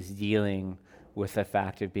body is dealing with the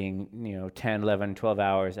fact of being 10, 11, 12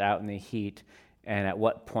 hours out in the heat, and at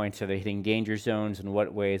what points are they hitting danger zones, and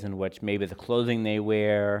what ways in which maybe the clothing they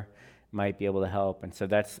wear might be able to help. And so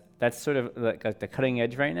that's sort of like at the cutting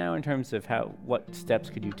edge right now in terms of what steps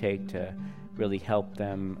could you take to really help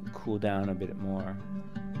them cool down a bit more.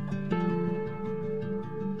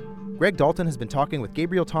 Greg Dalton has been talking with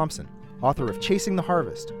Gabriel Thompson, author of Chasing the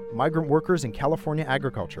Harvest, Migrant Workers in California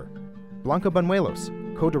Agriculture, Blanca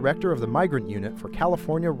Bañuelos, co-director of the Migrant Unit for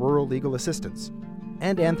California Rural Legal Assistance,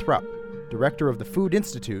 and Ann Thrupp, director of the Food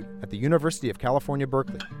Institute at the University of California,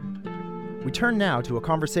 Berkeley. We turn now to a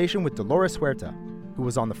conversation with Dolores Huerta, who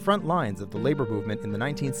was on the front lines of the labor movement in the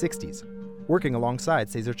 1960s, working alongside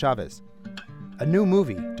Cesar Chavez. A new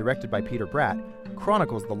movie, directed by Peter Bratt,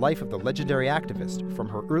 chronicles the life of the legendary activist from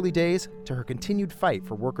her early days to her continued fight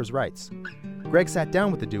for workers' rights. Greg sat down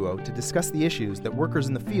with the duo to discuss the issues that workers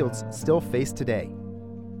in the fields still face today.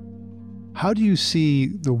 How do you see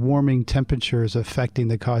the warming temperatures affecting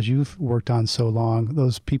the cause you've worked on so long,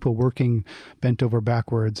 those people working bent over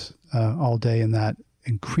backwards all day in that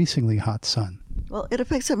increasingly hot sun? Well, it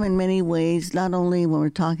affects them in many ways, not only when we're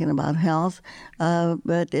talking about health,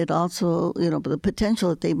 but it also, the potential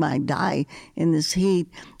that they might die in this heat.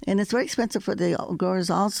 And it's very expensive for the growers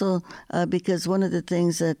also, because one of the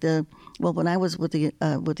things that, when I was with the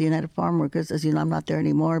United Farm Workers, as you know, I'm not there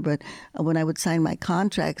anymore, but when I would sign my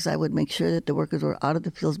contracts, I would make sure that the workers were out of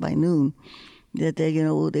the fields by noon. That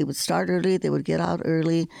they would start early, they would get out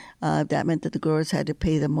early. That meant that the growers had to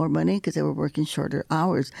pay them more money because they were working shorter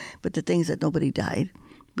hours. But the thing is that nobody died.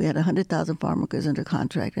 We had 100,000 farm workers under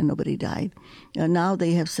contract and nobody died. Now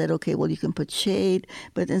they have said, okay, well, you can put shade,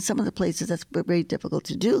 but in some of the places that's very difficult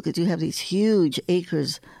to do because you have these huge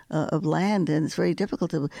acres of land and it's very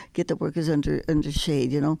difficult to get the workers under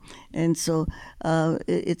shade, And so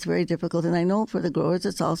it's very difficult. And I know for the growers,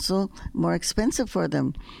 it's also more expensive for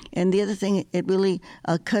them. And the other thing, it really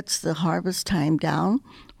cuts the harvest time down.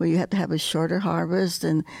 where you have to have a shorter harvest,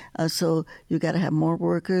 and so you got to have more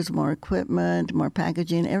workers, more equipment, more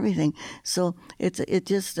packaging, everything. So it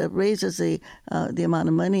just raises the amount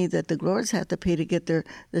of money that the growers have to pay to get their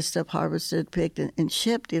stuff harvested, picked, and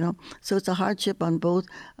shipped. So it's a hardship on both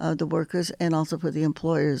the workers and also for the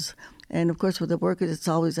employers. And of course, for the workers, it's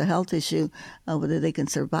always a health issue, whether they can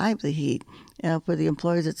survive the heat. For the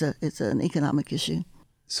employers, it's an economic issue.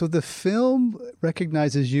 So the film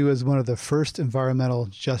recognizes you as one of the first environmental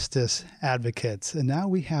justice advocates, and now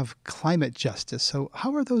we have climate justice. So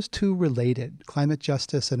how are those two related, climate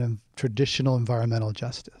justice and traditional environmental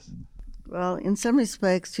justice? Well, in some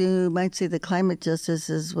respects, you might say that climate justice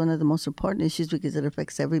is one of the most important issues because it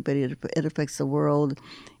affects everybody. It affects the world.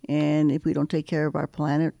 And if we don't take care of our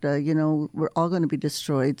planet, we're all going to be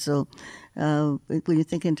destroyed. So when you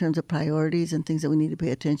think in terms of priorities and things that we need to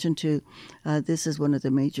pay attention to, this is one of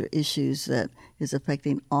the major issues that is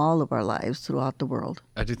affecting all of our lives throughout the world.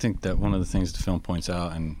 I do think that one of the things the film points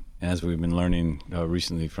out, and as we've been learning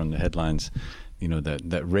recently from the headlines,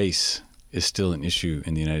 that race is still an issue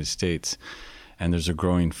in the United States. And there's a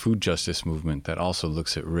growing food justice movement that also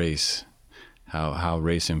looks at race, how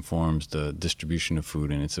race informs the distribution of food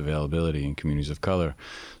and its availability in communities of color.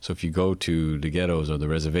 So if you go to the ghettos or the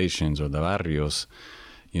reservations or the barrios,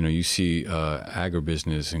 you see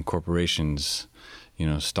agribusiness and corporations,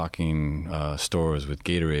 stocking stores with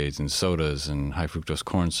Gatorades and sodas and high fructose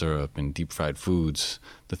corn syrup and deep fried foods,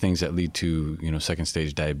 the things that lead to, second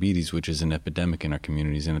stage diabetes, which is an epidemic in our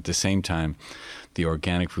communities. And at the same time, the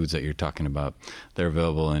organic foods that you're talking about, they're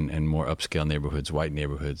available in more upscale neighborhoods, white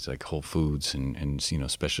neighborhoods like Whole Foods and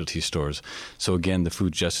specialty stores. So again, the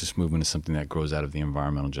food justice movement is something that grows out of the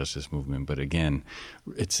environmental justice movement. But again,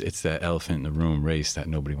 it's that elephant in the room, race, that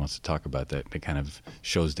nobody wants to talk about, that kind of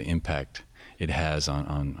shows the impact it has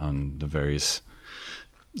on the various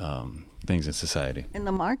things in society. And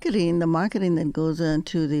the marketing that goes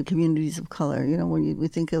into the communities of color. When we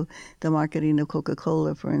think of the marketing of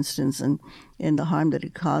Coca-Cola, for instance, and the harm that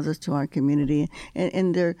it causes to our community,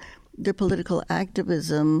 and their political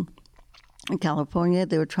activism. In California,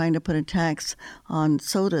 they were trying to put a tax on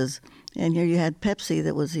sodas. And here you had Pepsi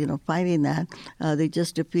that was, fighting that. They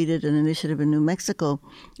just defeated an initiative in New Mexico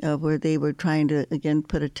where they were trying to, again,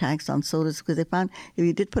 put a tax on sodas because they found if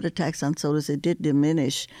you did put a tax on sodas, it did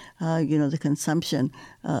diminish, the consumption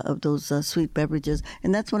of those sweet beverages.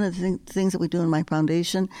 And that's one of the things that we do in my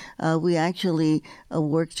foundation. We actually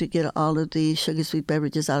work to get all of the sugar sweet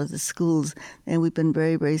beverages out of the schools, and we've been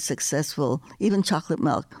very, very successful, even chocolate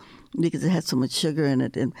milk, because it has so much sugar in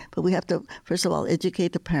it. But we have to, first of all,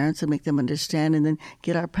 educate the parents and make them understand, and then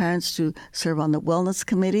get our parents to serve on the wellness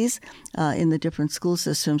committees in the different school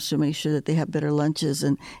systems to make sure that they have better lunches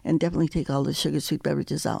and definitely take all the sugar sweet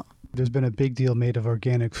beverages out. There's been a big deal made of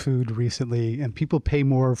organic food recently, and people pay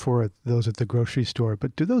more for those at the grocery store.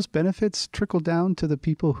 But do those benefits trickle down to the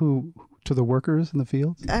people to the workers in the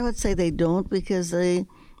fields? I would say they don't, because they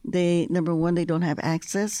number one, they don't have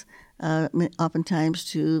access oftentimes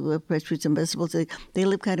to fresh fruits and vegetables. They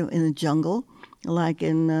live kind of in a jungle, like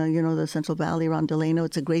in the Central Valley around Delano.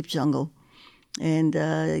 It's a grape jungle. And,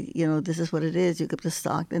 this is what it is. You get the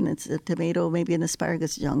Stockton, it's a tomato, maybe an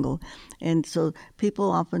asparagus jungle. And so people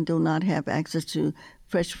often do not have access to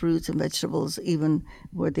fresh fruits and vegetables even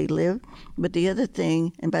where they live. But the other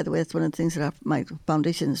thing, and by the way, that's one of the things that my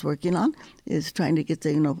foundation is working on, is trying to get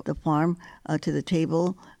the farm to the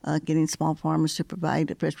table, getting small farmers to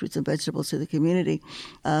provide fresh fruits and vegetables to the community.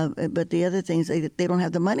 But the other thing is they don't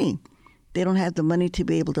have the money. They don't have the money to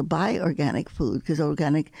be able to buy organic food, because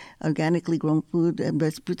organically grown food and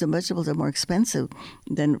fruits and vegetables are more expensive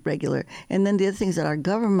than regular. And then the other thing is that our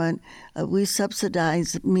government, we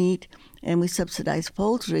subsidize meat and we subsidize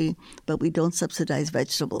poultry, but we don't subsidize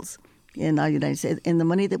vegetables in our United States. And the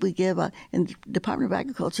money that we give out, and the Department of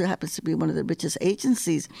Agriculture happens to be one of the richest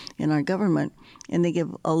agencies in our government, and they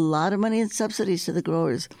give a lot of money in subsidies to the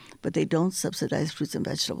growers, but they don't subsidize fruits and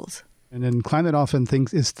vegetables. And then climate often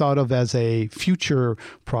is thought of as a future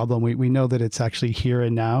problem. We know that it's actually here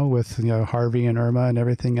and now with Harvey and Irma and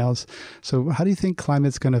everything else. So how do you think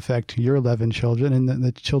climate's going to affect your 11 children and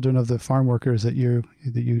the children of the farm workers that you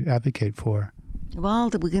advocate for? Well,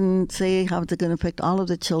 we can say how it's going to affect all of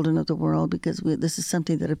the children of the world, because this is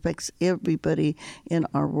something that affects everybody in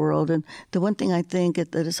our world. And the one thing I think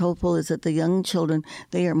that is hopeful is that the young children,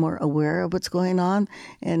 they are more aware of what's going on.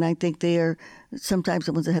 And I think they are sometimes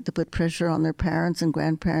the ones that have to put pressure on their parents and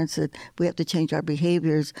grandparents, that we have to change our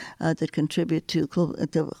behaviors that contribute to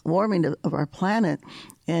warming of our planet.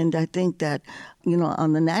 And I think that,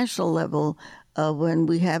 on the national level, when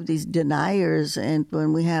we have these deniers and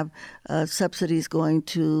when we have subsidies going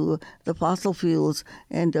to the fossil fuels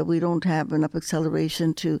and we don't have enough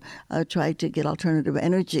acceleration to try to get alternative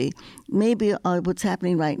energy. Maybe what's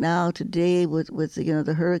happening right now today with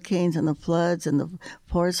the hurricanes and the floods and the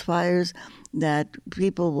forest fires, that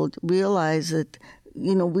people will realize that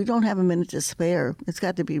we don't have a minute to spare. It's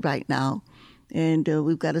got to be right now. And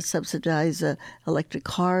we've got to subsidize electric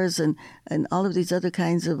cars and all of these other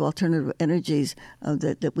kinds of alternative energies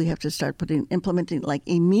that we have to start implementing like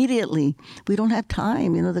immediately. We don't have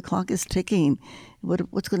time. The clock is ticking.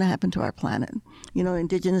 What's going to happen to our planet?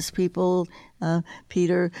 Indigenous people,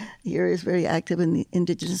 Peter here is very active in the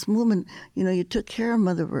indigenous movement. You took care of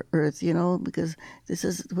Mother Earth, because this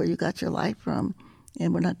is where you got your life from,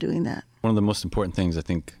 and we're not doing that. One of the most important things I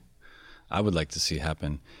think I would like to see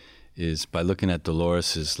happen is by looking at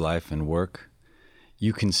Dolores' life and work,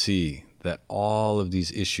 you can see that all of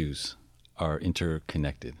these issues are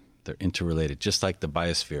interconnected. They're interrelated, just like the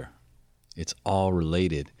biosphere. It's all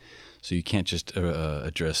related. So you can't just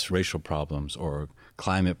address racial problems or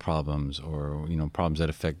climate problems or problems that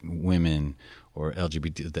affect women or the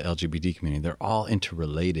LGBT community. They're all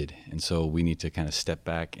interrelated. And so we need to kind of step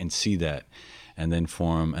back and see that and then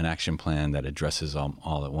form an action plan that addresses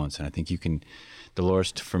all at once. And I think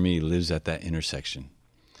Dolores, for me, lives at that intersection.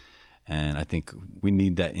 And I think we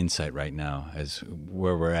need that insight right now as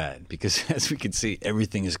where we're at, because as we can see,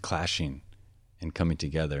 everything is clashing and coming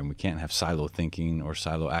together, and we can't have silo thinking or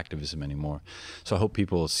silo activism anymore. So I hope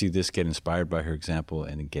people see this, get inspired by her example,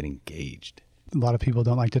 and get engaged. A lot of people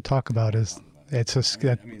don't like to talk about it. That's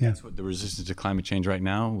what the resistance to climate change right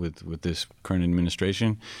now with this current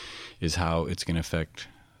administration is, how it's going to affect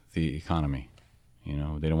the economy.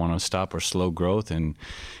 They don't want to stop or slow growth, and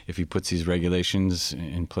if he puts these regulations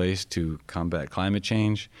in place to combat climate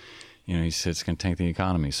change, he said it's going to tank the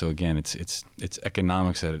economy. So again, it's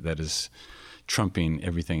economics that is trumping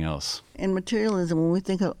everything else. And materialism, when we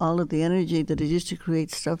think of all of the energy that is used to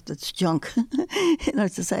create stuff that's junk in our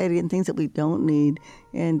society and things that we don't need,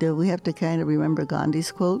 and we have to kind of remember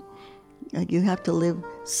Gandhi's quote, you have to live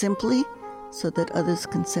simply so that others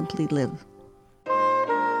can simply live.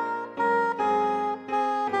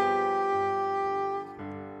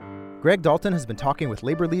 Greg Dalton has been talking with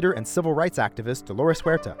labor leader and civil rights activist Dolores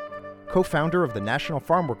Huerta, co-founder of the National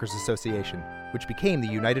Farm Workers Association, which became the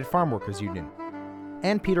United Farm Workers Union,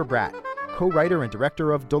 and Peter Bratt, co-writer and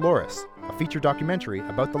director of Dolores, a feature documentary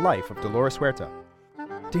about the life of Dolores Huerta.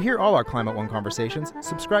 To hear all our Climate One conversations,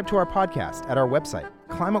 subscribe to our podcast at our website,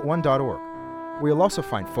 climateone.org, where you'll also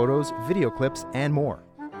find photos, video clips, and more.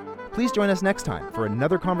 Please join us next time for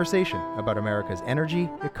another conversation about America's energy,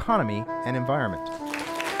 economy, and environment.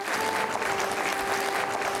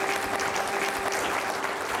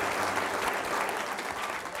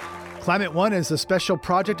 Climate One is a special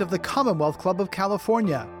project of the Commonwealth Club of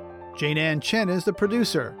California. Jane Ann Chen is the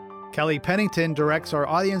producer. Kelly Pennington directs our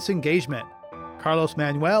audience engagement. Carlos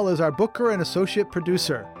Manuel is our booker and associate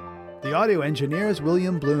producer. The audio engineer is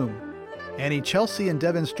William Bloom. Annie Chelsea and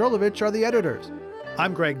Devin Strolovich are the editors.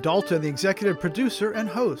 I'm Greg Dalton, the executive producer and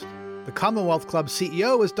host. The Commonwealth Club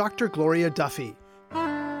CEO is Dr. Gloria Duffy.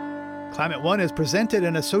 Climate One is presented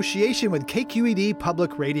in association with KQED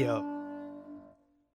Public Radio.